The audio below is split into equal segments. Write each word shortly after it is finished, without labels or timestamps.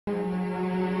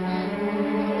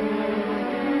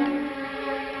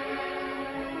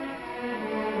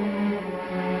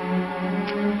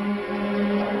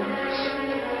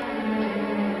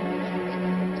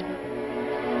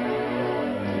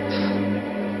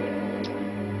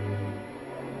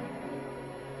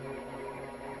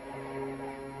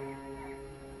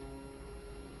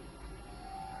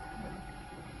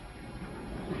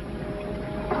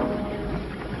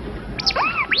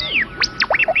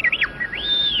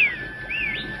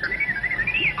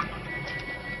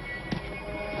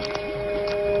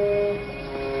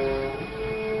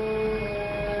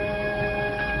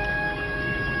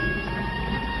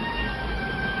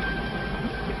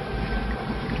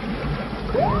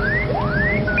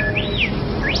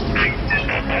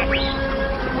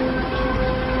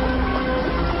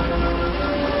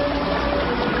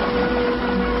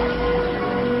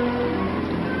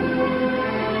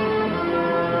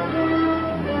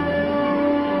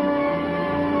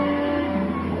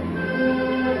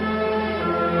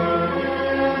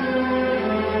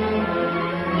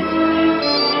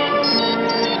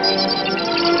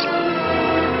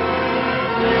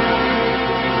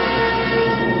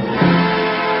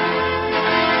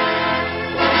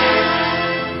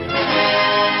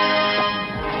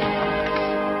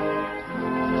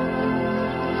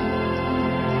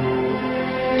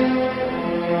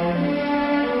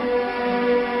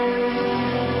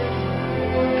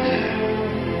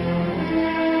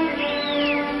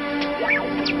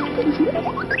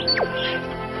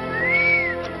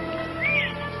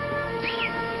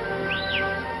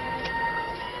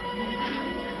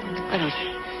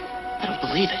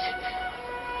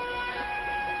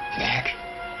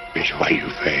is why you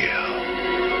fail.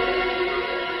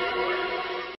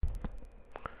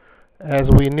 As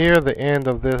we near the end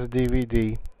of this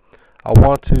DVD, I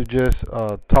want to just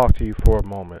talk to you for a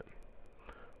moment.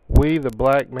 We, the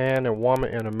black man and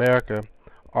woman in America,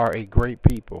 are a great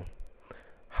people.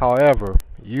 However,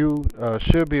 you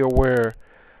should be aware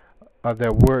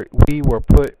that we were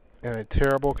put in a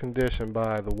terrible condition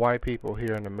by the white people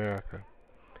here in America.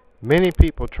 Many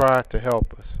people tried to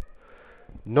help us.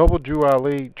 Noble Drew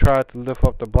Ali tried to lift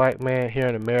up the black man here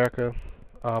in America,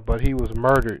 but he was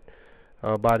murdered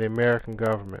by the American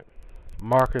government.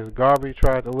 Marcus Garvey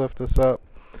tried to lift us up,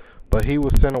 but he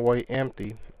was sent away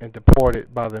empty and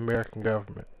deported by the American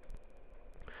government.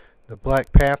 The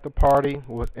Black Panther Party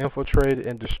was infiltrated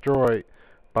and destroyed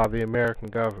by the American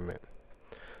government.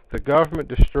 The government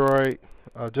destroyed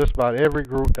just about every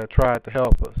group that tried to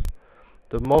help us.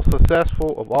 The most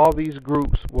successful of all these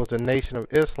groups was the Nation of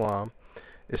Islam,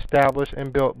 established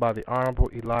and built by the Honorable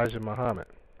Elijah Muhammad.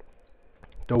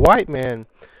 The white man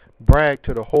bragged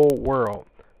to the whole world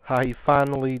how he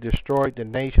finally destroyed the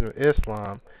Nation of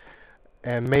Islam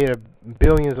and made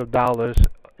billions of dollars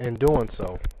in doing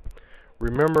so.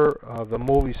 Remember the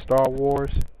movie Star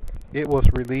Wars? It was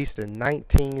released in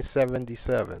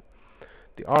 1977.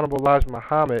 The Honorable Elijah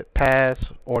Muhammad passed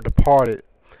or departed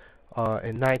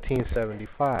in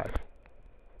 1975.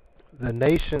 The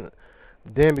nation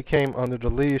then became under the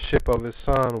leadership of his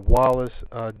son Wallace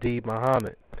D.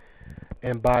 Muhammad.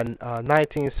 And by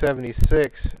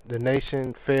 1976, the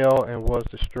nation fell and was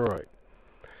destroyed.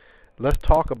 Let's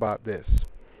talk about this.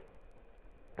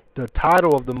 The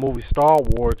title of the movie Star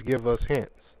Wars gives us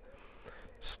hints.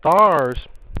 Stars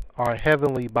are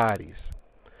heavenly bodies.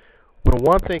 When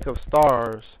one thinks of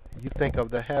stars, you think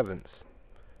of the heavens.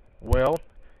 Well,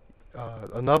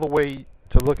 another way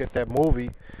to look at that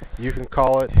movie, you can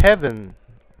call it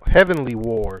heavenly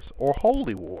wars or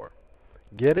holy war.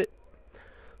 Get it?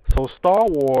 So Star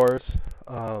Wars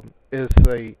is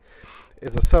a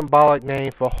symbolic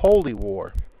name for holy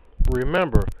war.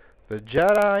 Remember, the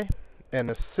Jedi and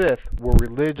the Sith were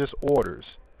religious orders.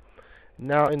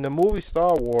 Now, in the movie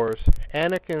Star Wars,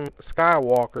 Anakin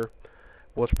Skywalker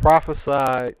was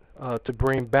prophesied to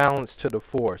bring balance to the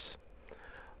Force.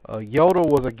 Yoda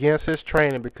was against his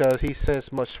training because he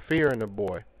sensed much fear in the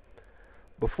boy.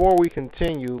 Before we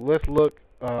continue, let's look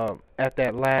at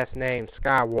that last name,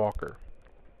 Skywalker.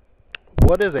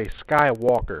 What is a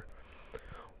Skywalker?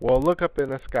 Well, look up in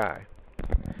the sky.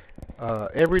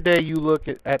 Every day you look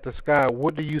at the sky,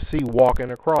 what do you see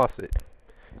walking across it?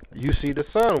 You see the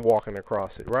sun walking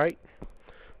across it, right?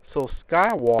 So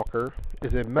Skywalker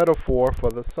is a metaphor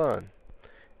for the sun.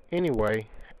 Anyway,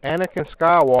 Anakin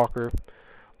Skywalker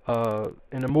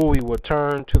in the movie would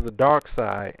turn to the dark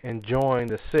side and join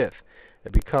the Sith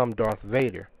and become Darth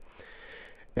Vader.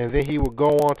 And then he would go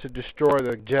on to destroy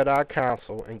the Jedi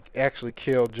Council and actually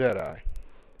kill Jedi.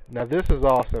 Now this is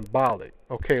all symbolic.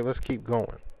 Okay, let's keep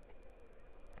going.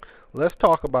 Let's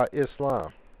talk about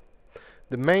Islam.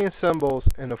 The main symbols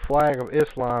in the flag of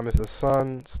Islam is the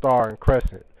sun, star, and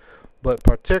crescent, but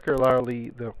particularly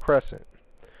the crescent.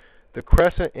 The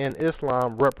crescent in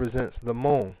Islam represents the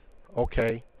moon.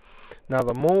 Okay, now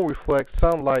the moon reflects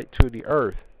sunlight to the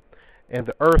earth, and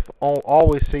the earth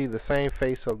always sees the same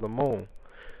face of the moon.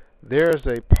 There is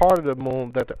a part of the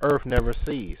moon that the earth never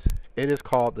sees. It is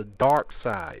called the dark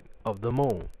side of the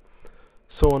moon.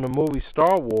 So in the movie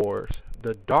Star Wars,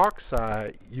 the dark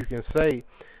side, you can say,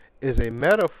 is a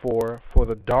metaphor for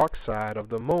the dark side of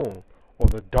the moon, or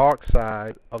the dark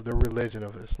side of the religion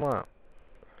of Islam.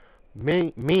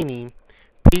 Meaning,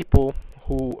 people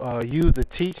who use the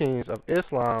teachings of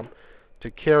Islam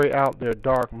to carry out their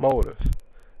dark motives.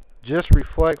 Just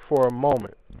reflect for a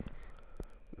moment.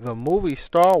 The movie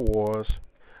Star Wars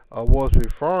was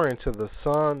referring to the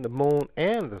sun, the moon,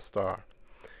 and the star.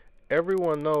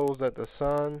 Everyone knows that the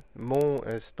sun, moon,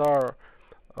 and star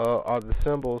are the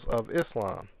symbols of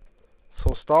Islam.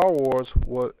 So Star Wars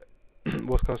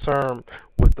was concerned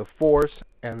with the force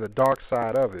and the dark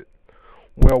side of it.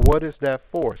 Well, what is that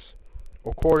force?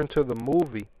 According to the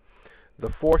movie, the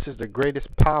force is the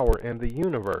greatest power in the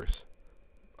universe.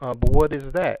 But what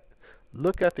is that?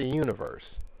 Look at the universe.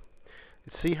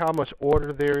 See how much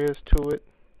order there is to it?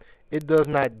 It does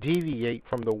not deviate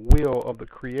from the will of the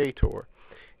Creator.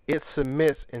 It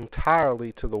submits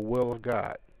entirely to the will of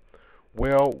God.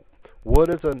 Well, what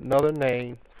is another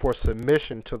name for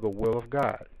submission to the will of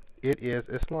God? It is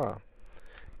Islam.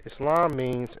 Islam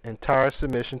means entire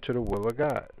submission to the will of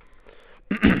God.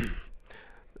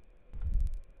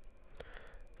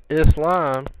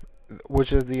 Islam,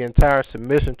 which is the entire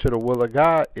submission to the will of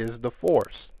God, is the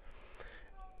force.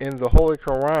 In the Holy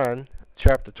Quran,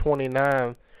 chapter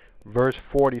 29, Verse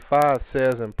 45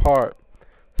 says in part,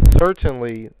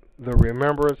 certainly the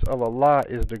remembrance of Allah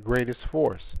is the greatest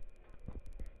force.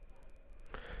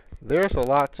 There's a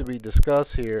lot to be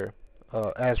discussed here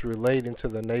as relating to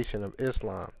the Nation of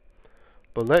Islam,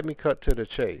 but let me cut to the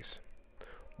chase.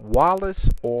 Wallace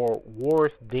or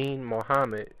Warith Deen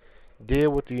Muhammad did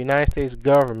what the United States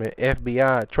government,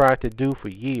 FBI, tried to do for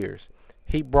years.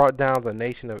 He brought down the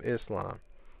Nation of Islam.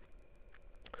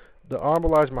 The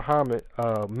Honorable Elijah Muhammad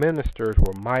ministers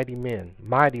were mighty men,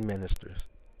 mighty ministers.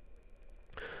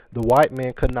 The white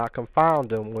men could not confound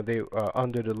them when they were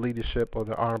under the leadership of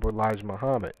the Honorable Elijah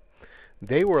Muhammad.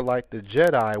 They were like the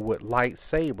Jedi with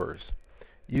lightsabers.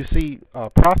 You see,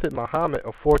 Prophet Muhammad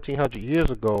of 1400 years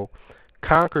ago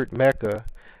conquered Mecca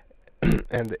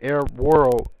and the Arab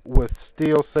world with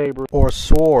steel sabers or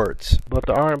swords. But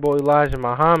the Honorable Elijah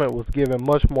Muhammad was given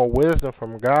much more wisdom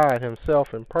from God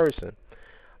himself in person.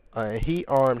 He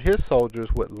armed his soldiers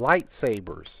with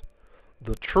lightsabers.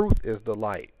 The truth is the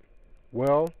light.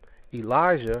 Well,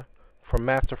 Elijah, from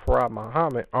Master Farad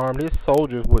Muhammad, armed his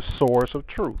soldiers with swords of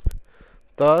truth.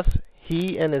 Thus,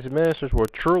 he and his ministers were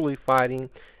truly fighting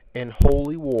in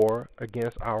holy war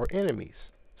against our enemies.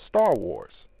 Star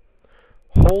Wars.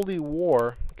 Holy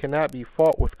war cannot be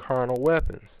fought with carnal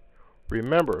weapons.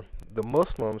 Remember, the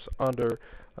Muslims under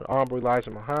Honorable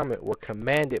Elijah Muhammad were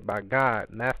commanded by God,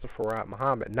 Master Farad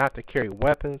Muhammad, not to carry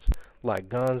weapons like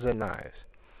guns and knives.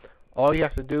 All you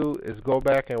have to do is go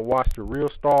back and watch the real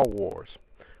Star Wars.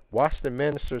 Watch the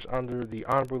ministers under the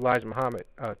Honorable Elijah Muhammad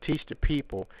teach the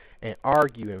people and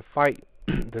argue and fight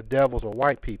the devils of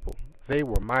white people. They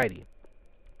were mighty.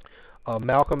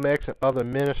 Malcolm X and other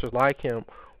ministers like him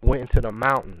went into the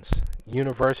mountains,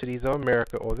 universities of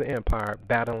America or the empire,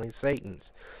 battling Satans.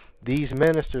 These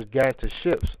ministers got into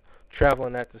ships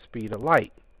traveling at the speed of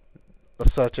light,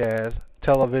 such as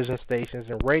television stations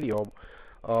and radio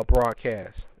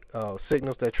broadcasts,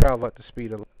 signals that travel at the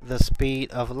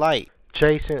speed of light,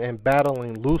 chasing and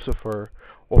battling Lucifer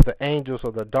or the angels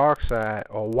of the dark side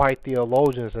or white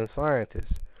theologians and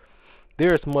scientists.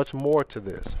 There is much more to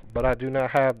this, but I do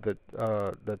not have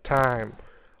the time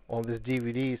on this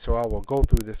DVD, so I will go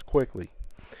through this quickly.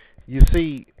 You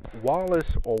see, Wallace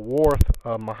or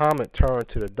Warith Muhammad turned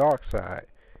to the dark side,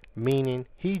 meaning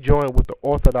he joined with the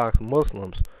Orthodox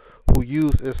Muslims who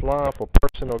use Islam for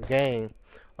personal gain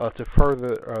to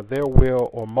further their will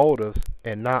or motives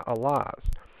and not Allah's.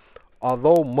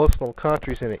 Although Muslim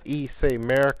countries in the East say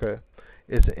America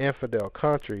is an infidel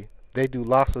country, they do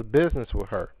lots of business with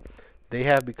her. They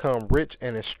have become rich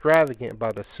and extravagant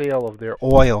by the sale of their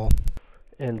oil.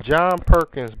 In John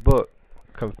Perkins' book,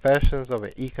 Confessions of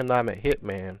an Economic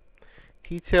Hitman,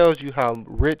 he tells you how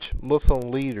rich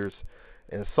Muslim leaders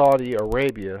in Saudi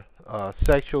Arabia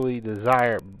sexually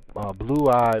desire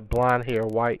blue-eyed,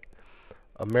 blonde-haired, white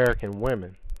American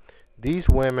women. These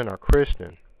women are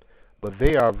Christian, but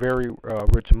they are very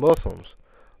rich Muslims.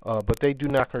 But they do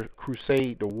not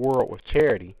crusade the world with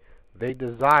charity. They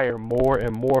desire more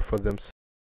and more for themselves.